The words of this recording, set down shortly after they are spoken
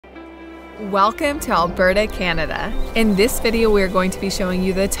Welcome to Alberta, Canada. In this video, we are going to be showing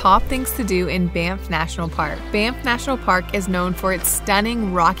you the top things to do in Banff National Park. Banff National Park is known for its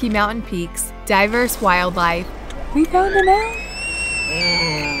stunning Rocky Mountain peaks, diverse wildlife, we found an owl,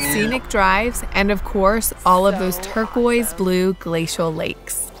 scenic drives, and of course, all of those turquoise blue glacial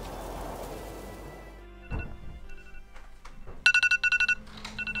lakes.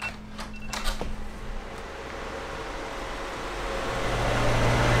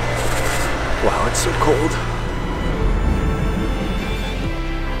 Wow, it's so cold.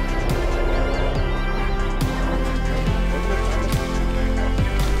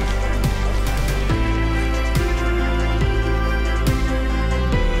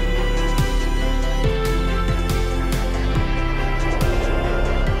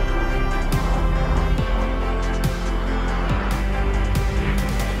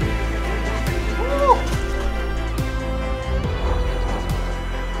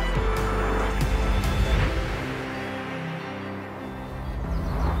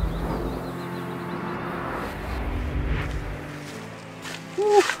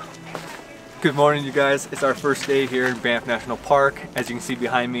 Good morning, you guys. It's our first day here in Banff National Park. As you can see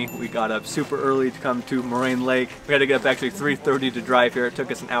behind me, we got up super early to come to Moraine Lake. We had to get up actually 3:30 to drive here. It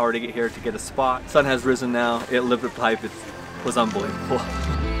took us an hour to get here to get a spot. Sun has risen now. It lived with pipe. It was unbelievable.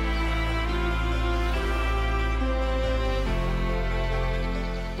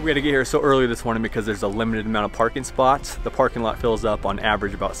 We had to get here so early this morning because there's a limited amount of parking spots. The parking lot fills up on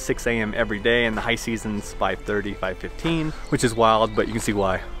average about 6 a.m. every day, and the high season's 5:30, 5:15, which is wild, but you can see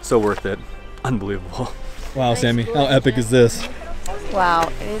why. So worth it. Unbelievable. Wow, Sammy, how epic is this? Wow,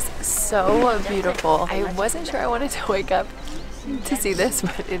 it is so beautiful. I wasn't sure I wanted to wake up to see this,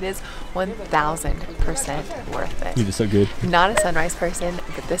 but it is 1000% worth it. You did so good. Not a sunrise person,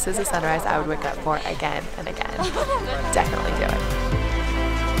 but this is a sunrise I would wake up for again and again. Definitely do it.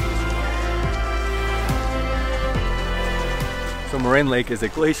 So Moraine Lake is a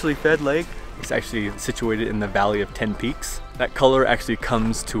glacially fed lake. It's actually situated in the Valley of 10 Peaks. That color actually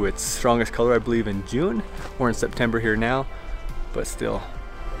comes to its strongest color, I believe, in June. We're in September here now, but still,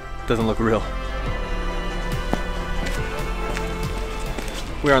 doesn't look real.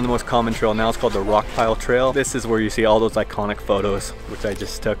 We're on the most common trail now. It's called the Rock Pile Trail. This is where you see all those iconic photos, which I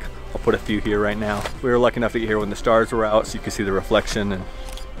just took. I'll put a few here right now. We were lucky enough to get here when the stars were out, so you can see the reflection, and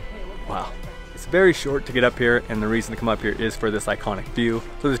wow. It's very short to get up here, and the reason to come up here is for this iconic view.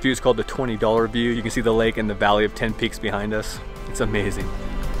 So this view is called the $20 view. You can see the lake and the Valley of 10 Peaks behind us. It's amazing.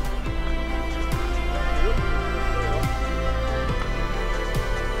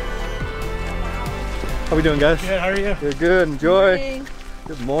 How we doing, guys? Good, how are you? You're good, enjoy. Morning.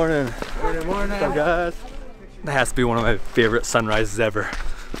 Good morning. Good morning. What's up, guys? That has to be one of my favorite sunrises ever.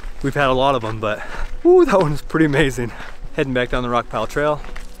 We've had a lot of them, but woo, that one is pretty amazing. Heading back down the Rock Pile Trail.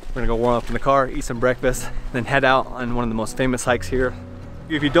 We're gonna go warm up in the car, eat some breakfast, and then head out on one of the most famous hikes here.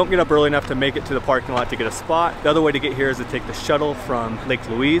 If you don't get up early enough to make it to the parking lot to get a spot, the other way to get here is to take the shuttle from Lake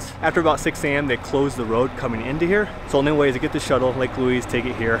Louise. After about 6 a.m. they close the road coming into here. So the only way is to get the shuttle, Lake Louise, take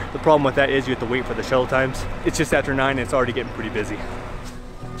it here. The problem with that is you have to wait for the shuttle times. It's just after 9 and it's already getting pretty busy.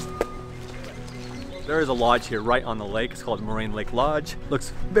 There is a lodge here right on the lake. It's called Moraine Lake Lodge.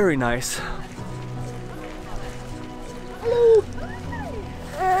 Looks very nice. Hello.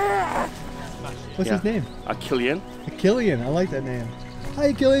 What's his name? Killian. Killian, I like that name.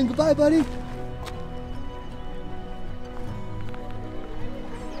 Hi Killian, goodbye buddy.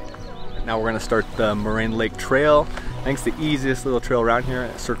 Now we're gonna start the Moraine Lake Trail. I think it's the easiest little trail around here.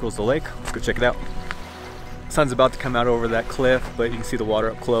 It circles the lake. Let's go check it out. Sun's about to come out over that cliff, but you can see the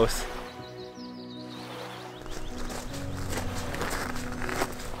water up close.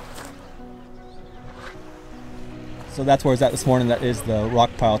 So that's where I was at this morning. That is the Rock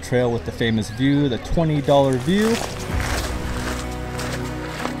Pile Trail with the famous view, the $20 view.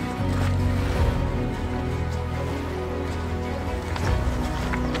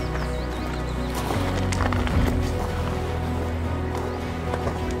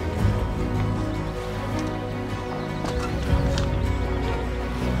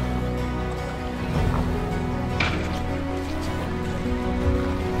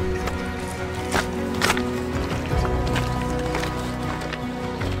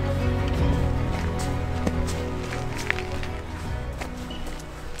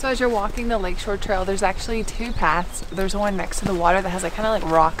 So as you're walking the Lakeshore Trail, there's actually two paths. There's one next to the water that has like kind of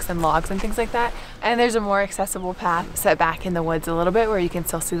like rocks and logs and things like that. And there's a more accessible path set back in the woods a little bit where you can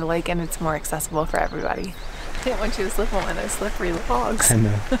still see the lake and it's more accessible for everybody. I didn't want you to slip on one of those slippery logs. I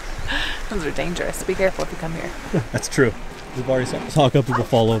know. Those are dangerous. Be careful if you come here. That's true. We've already saw a couple people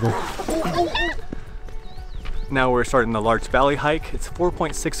fall over. Now we're starting the Larch Valley hike. It's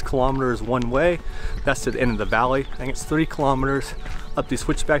 4.6 kilometers one way. That's to the end of the valley. I think it's 3 kilometers up these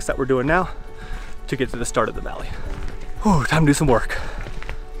switchbacks that we're doing now to get to the start of the valley. Whew, time to do some work.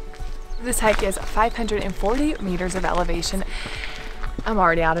 This hike is 540 meters of elevation. I'm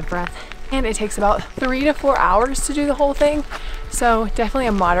already out of breath. And it takes about 3 to 4 hours to do the whole thing. So definitely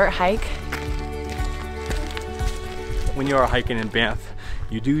a moderate hike. When you are hiking in Banff,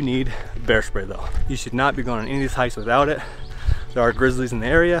 you do need bear spray though. You should not be going on any of these hikes without it. There are grizzlies in the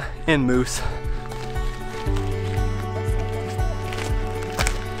area and moose.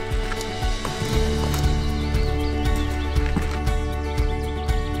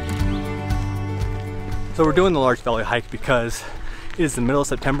 So we're doing the Larch Valley hike because it is the middle of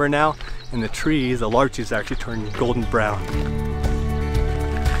September now and the trees, the larches, actually turn golden brown.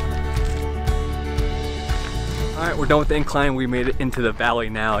 Alright, we're done with the incline. We made it into the valley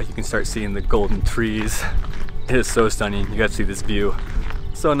now. You can start seeing the golden trees. It is so stunning. You got to see this view.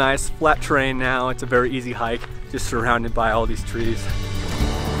 So nice, flat terrain now. It's a very easy hike, just surrounded by all these trees.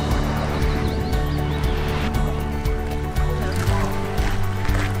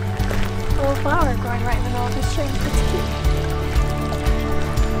 A little flower growing right in the middle of the stream. It's cute.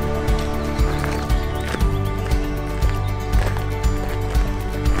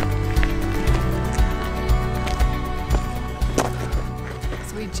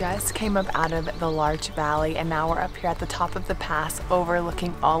 Just came up out of the Larch Valley and now we're up here at the top of the pass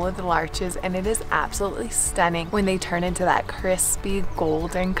overlooking all of the larches, and it is absolutely stunning when they turn into that crispy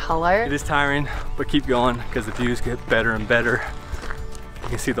golden color. It is tiring, but keep going because the views get better and better. You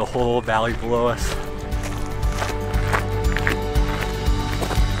can see the whole valley below us.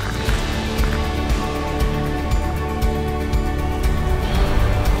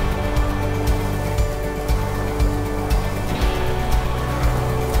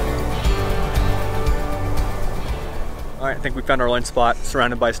 Alright, I think we found our lunch spot,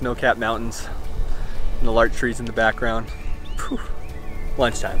 surrounded by snow-capped mountains and the larch trees in the background. Whew.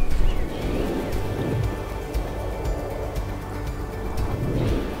 Lunchtime.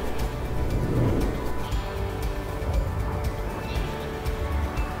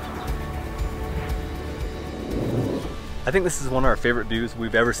 I think this is one of our favorite views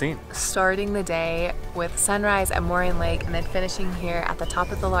we've ever seen. Starting the day with sunrise at Moraine Lake and then finishing here at the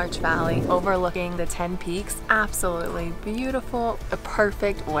top of the Larch Valley overlooking the 10 peaks. Absolutely beautiful, a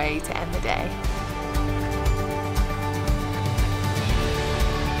perfect way to end the day.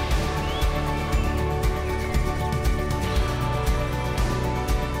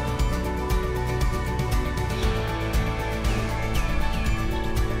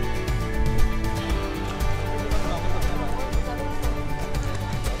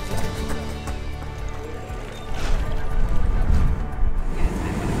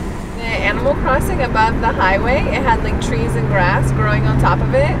 Crossing above the highway, it had like trees and grass growing on top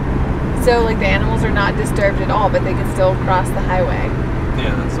of it, so like the animals are not disturbed at all, but they can still cross the highway.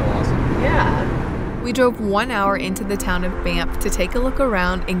 Yeah, that's so awesome. Yeah. We drove 1 hour into the town of Banff to take a look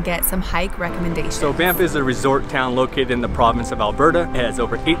around and get some hike recommendations. So Banff is a resort town located in the province of Alberta. It has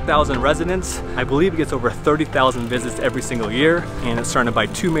over 8,000 residents. I believe it gets over 30,000 visits every single year, and it's surrounded by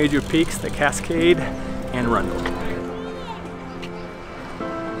 2 major peaks, the Cascade and Rundle.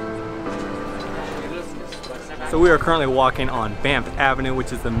 So we are currently walking on Banff Avenue,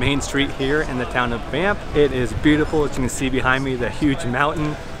 which is the main street here in the town of Banff. It is beautiful, as you can see behind me, the huge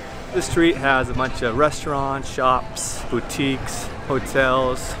mountain. The street has a bunch of restaurants, shops, boutiques,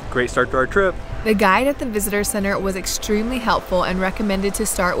 hotels. Great start to our trip. The guide at the visitor center was extremely helpful and recommended to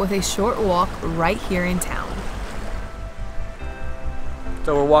start with a short walk right here in town.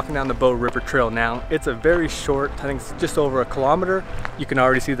 So we're walking down the Bow River Trail now. It's a very short, I think it's just over a kilometer. You can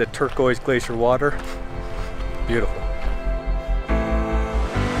already see the turquoise glacier water. Beautiful.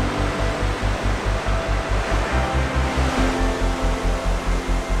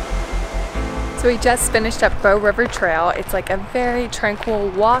 So we just finished up Bow River Trail. It's like a very tranquil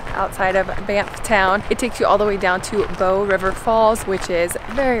walk outside of Banff Town. It takes you all the way down to Bow River Falls, which is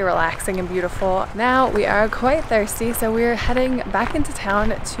very relaxing and beautiful. Now we are quite thirsty, so we're heading back into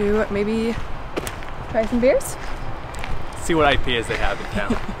town to maybe try some beers? See what IPAs they have in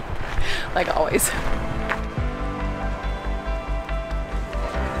town. Like always.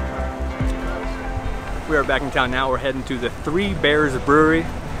 We are back in town now. We're heading to the Three Bears Brewery.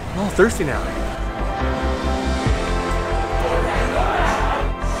 I'm all thirsty now.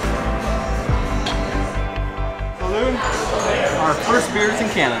 Saloon, our first beers in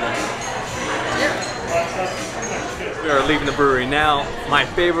Canada. We are leaving the brewery now. My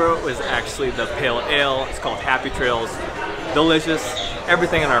favorite was actually the pale ale. It's called Happy Trails. Delicious.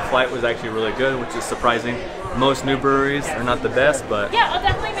 Everything on our flight was actually really good, which is surprising. Most new breweries are not the best, but Yeah, I'll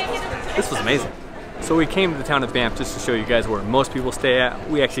definitely make it. this was amazing. So we came to the town of Banff just to show you guys where most people stay at.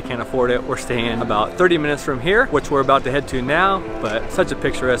 We actually can't afford it. We're staying about 30 minutes from here, which we're about to head to now, but such a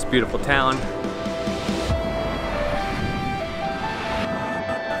picturesque, beautiful town.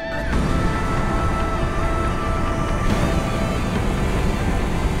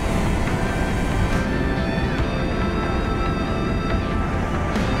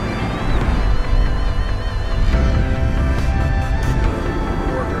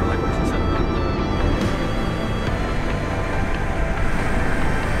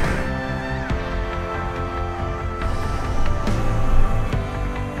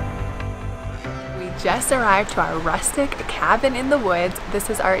 Just arrived to our rustic cabin in the woods.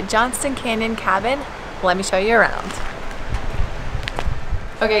 This is our Johnston Canyon cabin. Let me show you around.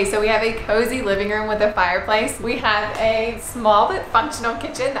 Okay, so we have a cozy living room with a fireplace. We have a small but functional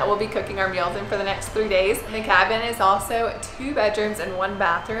kitchen that we'll be cooking our meals in for the next 3 days. The cabin is also 2 bedrooms and 1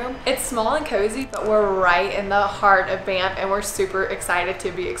 bathroom. It's small and cozy, but we're right in the heart of Banff and we're super excited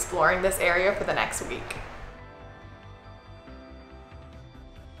to be exploring this area for the next week.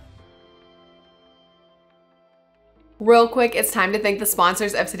 Real quick, it's time to thank the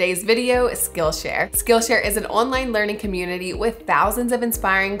sponsors of today's video, Skillshare. Skillshare is an online learning community with thousands of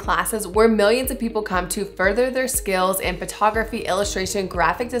inspiring classes where millions of people come to further their skills in photography, illustration,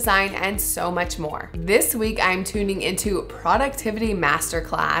 graphic design, and so much more. This week, I'm tuning into Productivity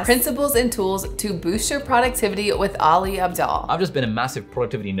Masterclass, Principles and Tools to Boost Your Productivity with Ali Abdal. I've just been a massive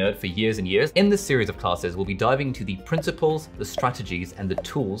productivity nerd for years and years. In this series of classes, we'll be diving into the principles, the strategies, and the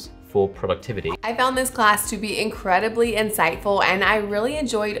tools for productivity. I found this class to be incredibly insightful and I really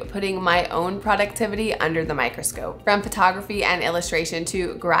enjoyed putting my own productivity under the microscope. From photography and illustration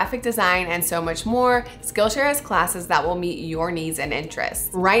to graphic design and so much more, Skillshare has classes that will meet your needs and interests.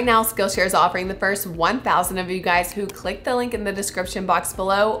 Right now, Skillshare is offering the first 1,000 of you guys who click the link in the description box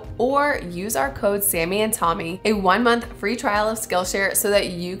below or use our code Sammy and Tommy, a 1-month free trial of Skillshare so that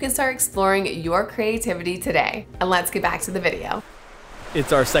you can start exploring your creativity today. And let's get back to the video.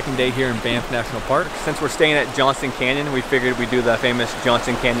 It's our second day here in Banff National Park. Since we're staying at Johnston Canyon, we figured we'd do the famous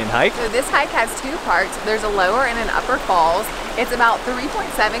Johnston Canyon hike. So this hike has 2 parts. There's a lower and an upper falls. It's about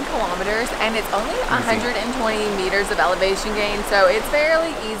 3.7 kilometers and it's only 120 meters of elevation gain. So it's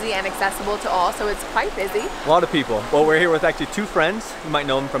fairly easy and accessible to all. So it's quite busy. A lot of people. Well, we're here with actually 2 friends. You might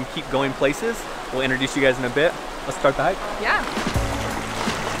know them from Keep Going Places. We'll introduce you guys in a bit. Let's start the hike. Yeah.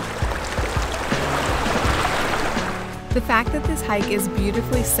 The fact that this hike is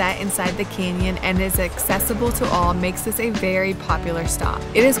beautifully set inside the canyon and is accessible to all makes this a very popular stop.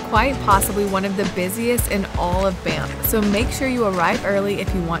 It is quite possibly one of the busiest in all of Banff, so make sure you arrive early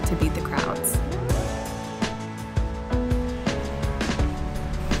if you want to beat the crowds.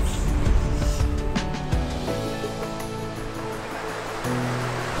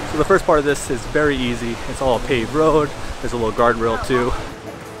 So the first part of this is very easy. It's all a paved road. There's a little guardrail too.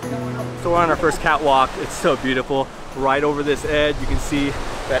 So we're on our first catwalk. It's so beautiful. Right over this edge, you can see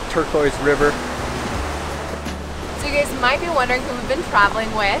that turquoise river. So you guys might be wondering who we've been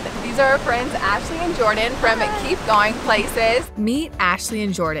traveling with. These are our friends Ashley and Jordan from Keep Going Places. Meet Ashley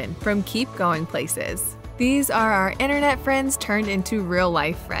and Jordan from Keep Going Places. These are our internet friends turned into real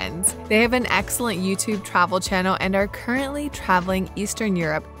life friends. They have an excellent YouTube travel channel and are currently traveling Eastern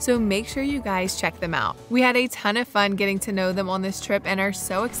Europe, so make sure you guys check them out. We had a ton of fun getting to know them on this trip and are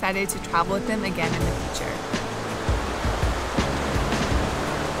so excited to travel with them again in the future.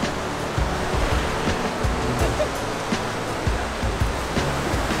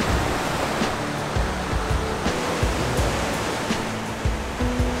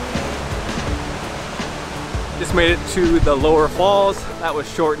 Just made it to the lower falls. That was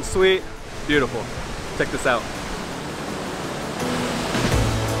short and sweet. Beautiful. Check this out.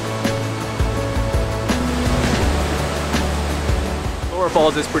 Lower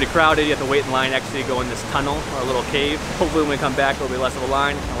falls is pretty crowded. You have to wait in line actually to go in this tunnel or a little cave. Hopefully when we come back, there'll be less of a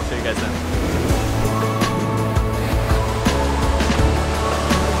line and we'll show you guys then.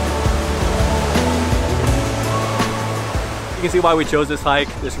 You can see why we chose this hike.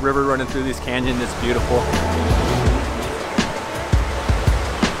 This river running through this canyon is beautiful.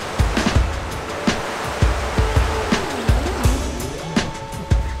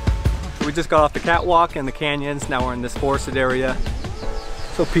 So we just got off the catwalk and the canyons. Now we're in this forested area.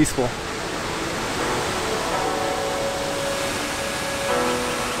 So peaceful.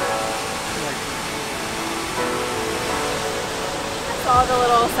 Saw the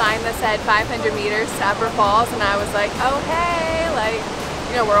little sign that said 500 meters to Upper Falls and I was like, oh hey, like,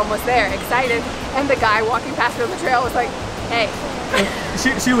 you know, we're almost there, excited. And the guy walking past me on the trail was like, hey.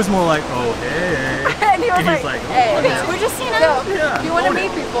 She was more like, oh, hey. And he was like, hey. Oh, We're just, if you want to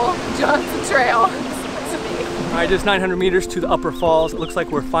meet people, Johnston Trail. All right, just 900 meters to the upper falls. It looks like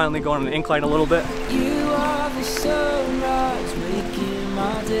we're finally going on an incline a little bit. You are the sunrise making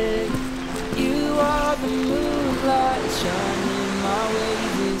my day. You are the moonlight shining my way.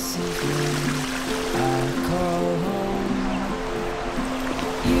 This is when I call home.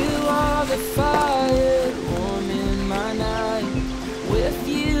 You are the fire warming my night. With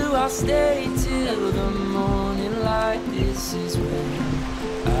you I'll stay till the morning light. This is when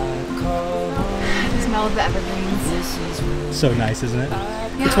I call home. The smell of the evergreens. This is when So nice, isn't it?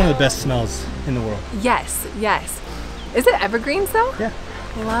 Yeah. It's one of the best smells in the world. Yes, yes. Is it evergreens though? Yeah.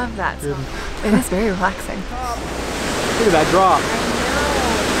 Love that smell. It is very relaxing. Look at that drop.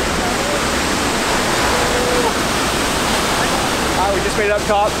 All right, we just made it up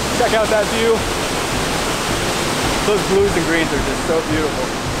top. Check out that view. Those blues and greens are just so beautiful.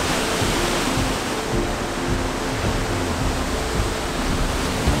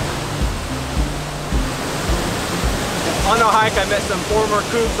 On the hike, I met some former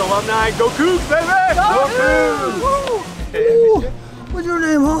Cougs alumni. Go Cougs, baby! Go Cougs! What's your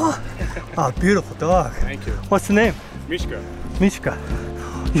name, huh? Oh, beautiful dog. Thank you. What's the name? Mishka. Mishka.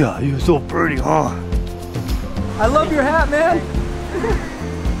 Yeah, you're so pretty, huh? I love your hat, man.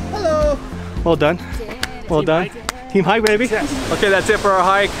 Hello. Well done. Well done. Team hike, baby. Yes. Okay, that's it for our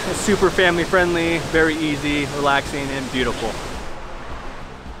hike. It's super family friendly, very easy, relaxing, and beautiful.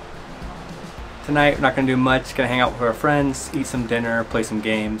 Tonight, we're not gonna do much. Gonna hang out with our friends, eat some dinner, play some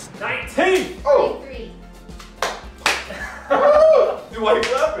games. 19! Oh! Dude, why are you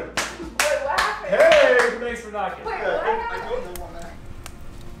clapping? Wait, what happened? Hey, thanks for knocking. Wait, what happened?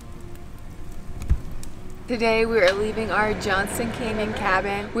 Today we are leaving our Johnston Canyon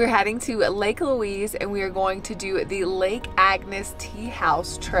cabin. We're heading to Lake Louise and we are going to do the Lake Agnes Tea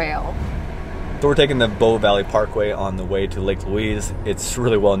House Trail. So we're taking the Bow Valley Parkway on the way to Lake Louise. It's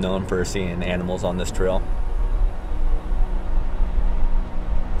really well known for seeing animals on this trail.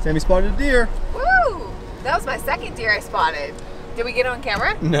 Sammy spotted a deer. Woo! That was my second deer I spotted. Did we get it on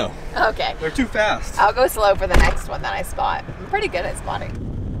camera? No. Okay. They're too fast. I'll go slow for the next one that I spot. I'm pretty good at spotting.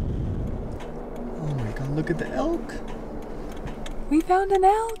 Oh my god, look at the elk. We found an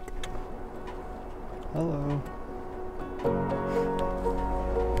elk. Hello.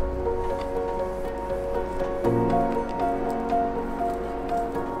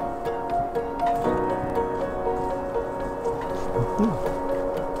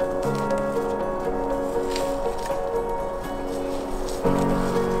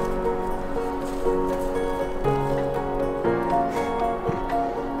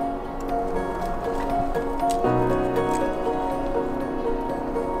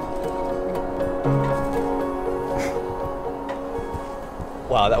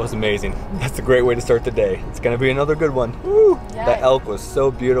 Wow, that was amazing. That's a great way to start the day. It's gonna be another good one. Woo! Yes. That elk was so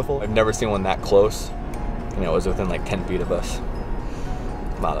beautiful. I've never seen one that close. And it was within like 10 feet of us.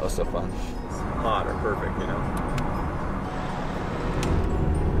 Wow, that was so fun. Hot or perfect, you know?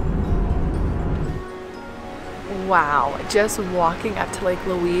 Wow, just walking up to Lake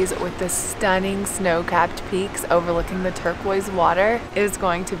Louise with the stunning snow-capped peaks overlooking the turquoise water is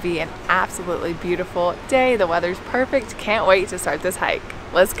going to be an absolutely beautiful day. The weather's perfect. Can't wait to start this hike.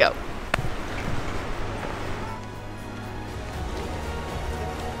 Let's go.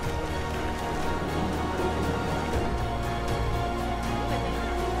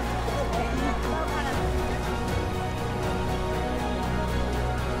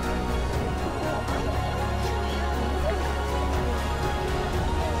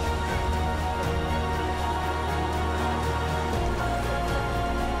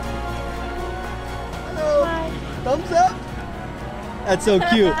 Thumbs up? That's so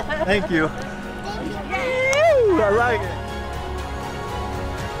cute. Thank you. I like it.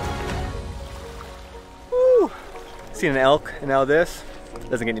 Woo. Seen an elk and now this.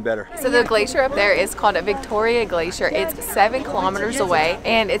 Doesn't get any better. So the glacier up there is called Victoria Glacier. It's 7 kilometers away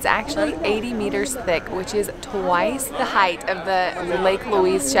and it's actually 80 meters thick, which is twice the height of the Lake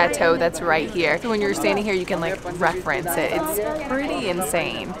Louise Chateau that's right here. So when you're standing here, you can like reference it. It's pretty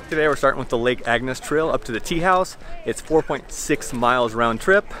insane. Today we're starting with the Lake Agnes Trail up to the tea house. It's 4.6 miles round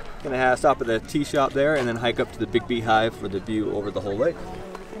trip. Gonna have to stop at the tea shop there and then hike up to the big Beehive for the view over the whole lake.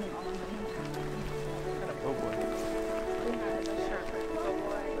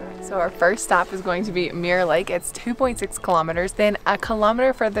 So our first stop is going to be Mirror Lake. It's 2.6 kilometers. Then a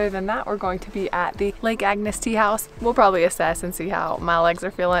kilometer further than that, we're going to be at the Lake Agnes Tea House. We'll probably assess and see how my legs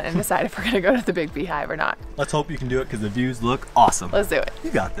are feeling and decide if we're gonna go to the big Beehive or not. Let's hope you can do it because the views look awesome. Let's do it. You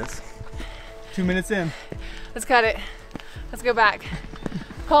got this. 2 minutes in. Let's cut it. Let's go back.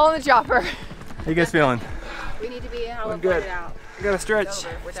 Call in the chopper. How you guys feeling? We need to be all good. out. I gotta stretch.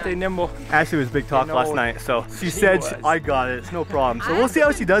 We're Stay done. nimble. Ashley was big talk last night, so she said I got it. It's no problem. So we'll see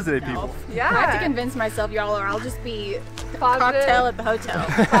how she does it, people. Yeah. I have to convince myself, y'all, or I'll just be Positive. cocktail at the hotel.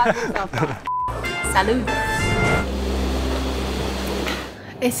 Positive self-talk. Salud.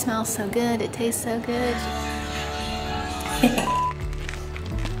 It smells so good. It tastes so good.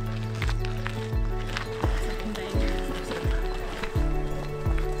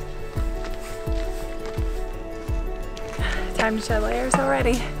 Time to shed layers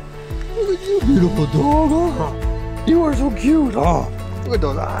already. Look at you, beautiful dog. Oh, you are so cute. Oh, look at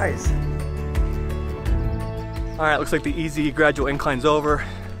those eyes. All right, looks like the easy gradual incline's over.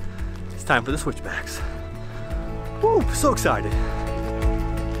 It's time for the switchbacks. Woo, so excited.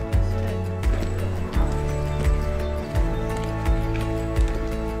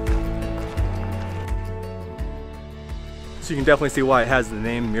 So you can definitely see why it has the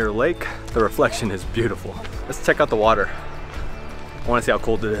name Mirror Lake. The reflection is beautiful. Let's check out the water. I want to see how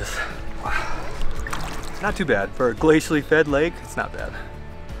cold it is. Wow. Not too bad. For a glacially fed lake, it's not bad.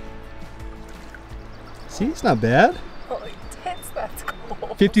 See, it's not bad. Holy tits, that's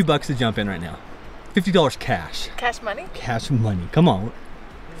cool. 50 bucks to jump in right now. $50 cash. Cash money? Cash money. Come on.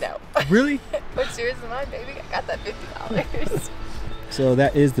 No. Really? What's yours and mine, baby? I got that $50. So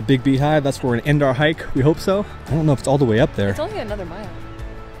that is the big beehive. That's where we're gonna end our hike. We hope so. I don't know if it's all the way up there. It's only another mile.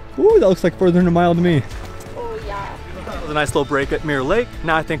 Ooh, that looks like further than a mile to me. Oh, yeah. That was a nice little break at Mirror Lake.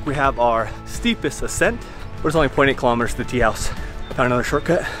 Now I think we have our steepest ascent. There's only 0.8 kilometers to the tea house. I found another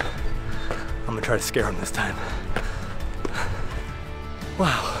shortcut. I'm gonna try to scare him this time.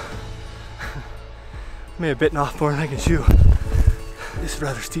 Wow. May have bitten off more than I can chew. This is a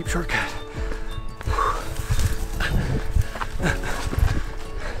rather steep shortcut.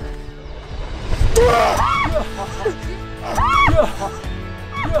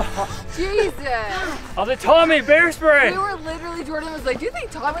 Jesus! Oh, the Tommy bear spray! We were literally, Jordan was like, do you think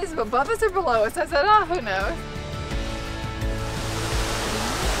Tommy's above us or below us? I said, oh, who knows?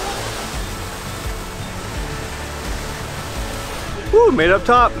 Woo, made it up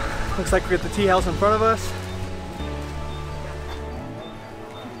top. Looks like we got the tea house in front of us.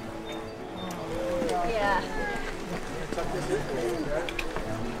 Yeah.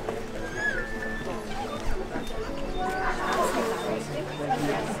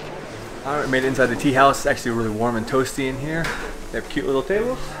 All right, made it inside the tea house. It's actually really warm and toasty in here. They have cute little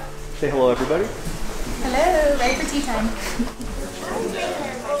tables. Say hello, everybody. Hello, ready for tea time.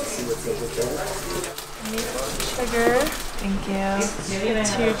 Sugar. Thank you.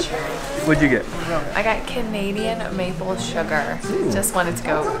 2 cherries. What'd you get? I got Canadian maple sugar. Just wanted to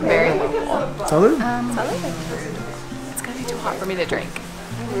go very local. Salud. Salud. It's gonna be too hot for me to drink.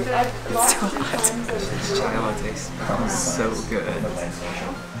 It's too hot. Check out what it tastes so good.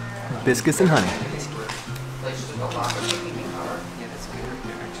 Biscuits and honey.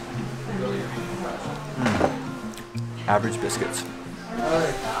 Average biscuits.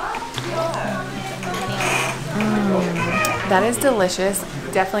 That is delicious.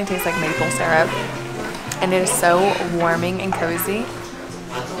 Definitely tastes like maple syrup. And it is so warming and cozy.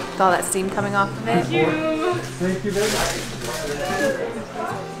 With all that steam coming off of it. Thank you, baby.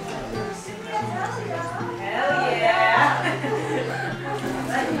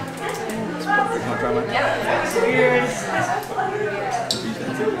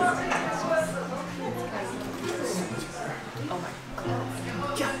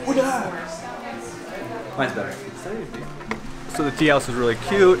 Mine's better. So the tea house is really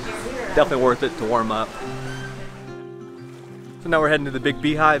cute. Definitely worth it to warm up. So now we're heading to the big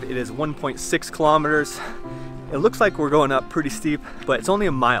beehive. It is 1.6 kilometers. It looks like we're going up pretty steep, but it's only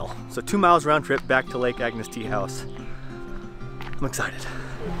a mile. So 2 miles round trip back to Lake Agnes Tea House. I'm excited.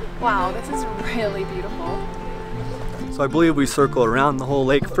 Wow, this is really beautiful. So I believe we circle around the whole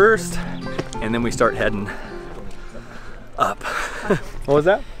lake first, and then we start heading up. What was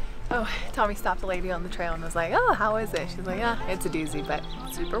that? Oh, Tommy stopped a lady on the trail and was like, oh, how is it? She's like, yeah, it's a doozy, but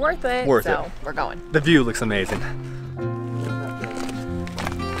super worth it. Worth so it. We're going. The view looks amazing.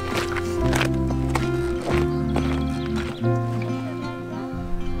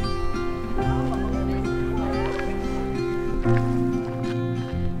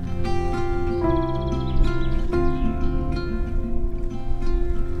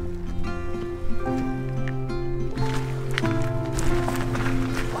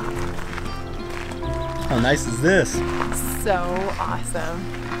 How nice is this? So awesome.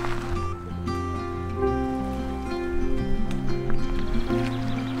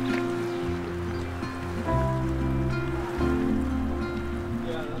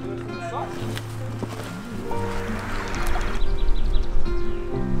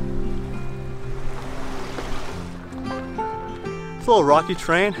 little rocky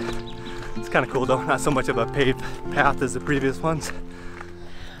terrain. It's kind of cool though, not so much of a paved path as the previous ones.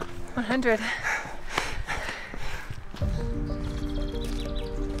 100.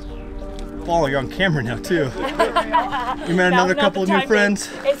 Oh, you're on camera now too. You met another couple of new friends.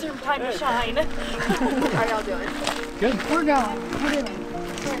 It's your time to shine. How are y'all doing? Good. We're going. We're doing.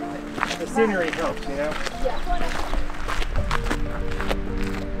 The scenery helps, you know?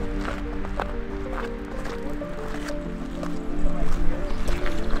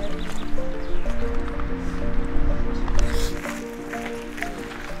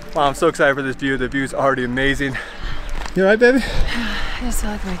 Wow, I'm so excited for this view. The view's already amazing. You alright, baby? I just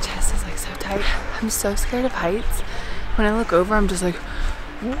feel like my chest is like so tight. I'm so scared of heights. When I look over, I'm just like,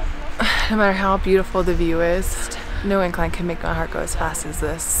 no matter how beautiful the view is, no incline can make my heart go as fast as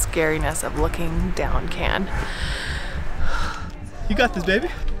the scariness of looking down can. You got this, baby.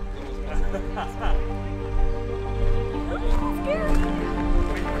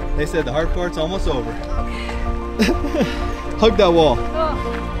 They said the hard part's almost over. Okay. Hug that wall.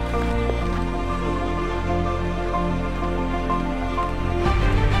 Oh.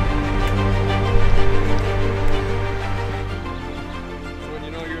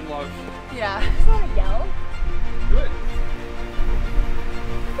 Yeah. Just want to yell. Do it.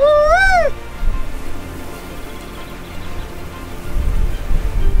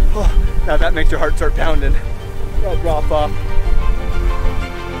 Oh, now that makes your heart start pounding. That'll drop off.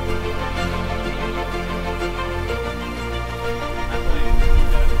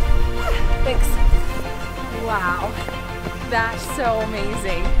 Thanks. Wow. That's so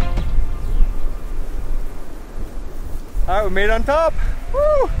amazing. All right, we made it on top.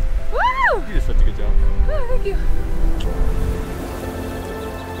 Woo! Woo! You did such a good job. Oh, thank you.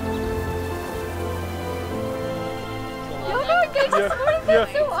 You guys this morning.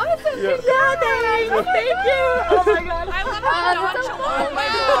 That's so awesome. Yeah. Thanks. Thank you. Oh my god. I love how Oh my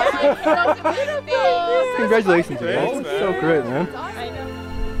God. Congratulations, Thanks, man. man. So great, man. I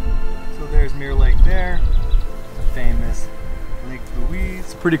know. So there's Mirror Lake there. The famous Lake Louise.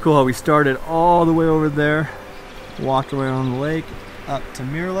 It's pretty cool how we started all the way over there, walked away on the lake, up to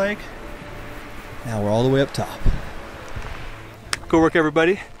Mirror Lake. Now we're all the way up top. Good work,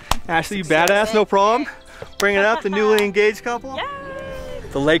 everybody. Ashley, you badass, no problem. Bring it up, the newly engaged couple. Yay!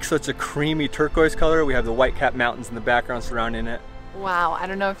 The lake's such a creamy turquoise color. We have the white-capped mountains in the background surrounding it. Wow, I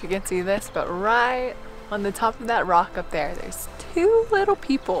don't know if you can see this, but right on the top of that rock up there, there's two little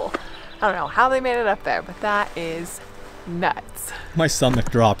people. I don't know how they made it up there, but that is nuts. My stomach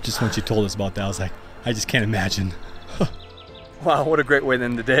dropped just when she told us about that. I was like, I just can't imagine. Wow, what a great way to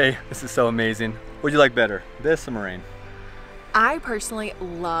end the day. This is so amazing. What'd you like better, this or Moraine? I personally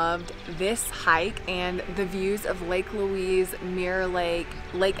loved this hike and the views of Lake Louise, Mirror Lake,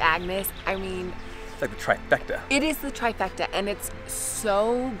 Lake Agnes. I mean, It's like the trifecta. it is the trifecta and it's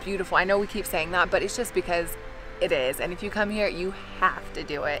so beautiful. I know we keep saying that, but it's just because it is. And if you come here, you have to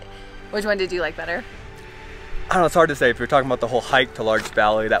do it. Which one did you like better? I don't know, it's hard to say. If you're talking about the whole hike to Larch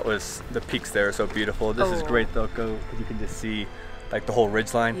Valley, that was, the peaks there are so beautiful. This is Oh. great though, you can just see like the whole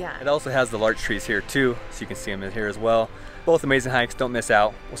ridge line. Yeah. It also has the larch trees here too, so you can see them in here as well. Both amazing hikes, don't miss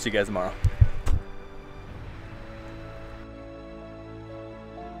out. We'll see you guys tomorrow.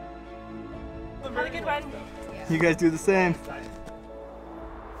 Have a good one. You guys do the same.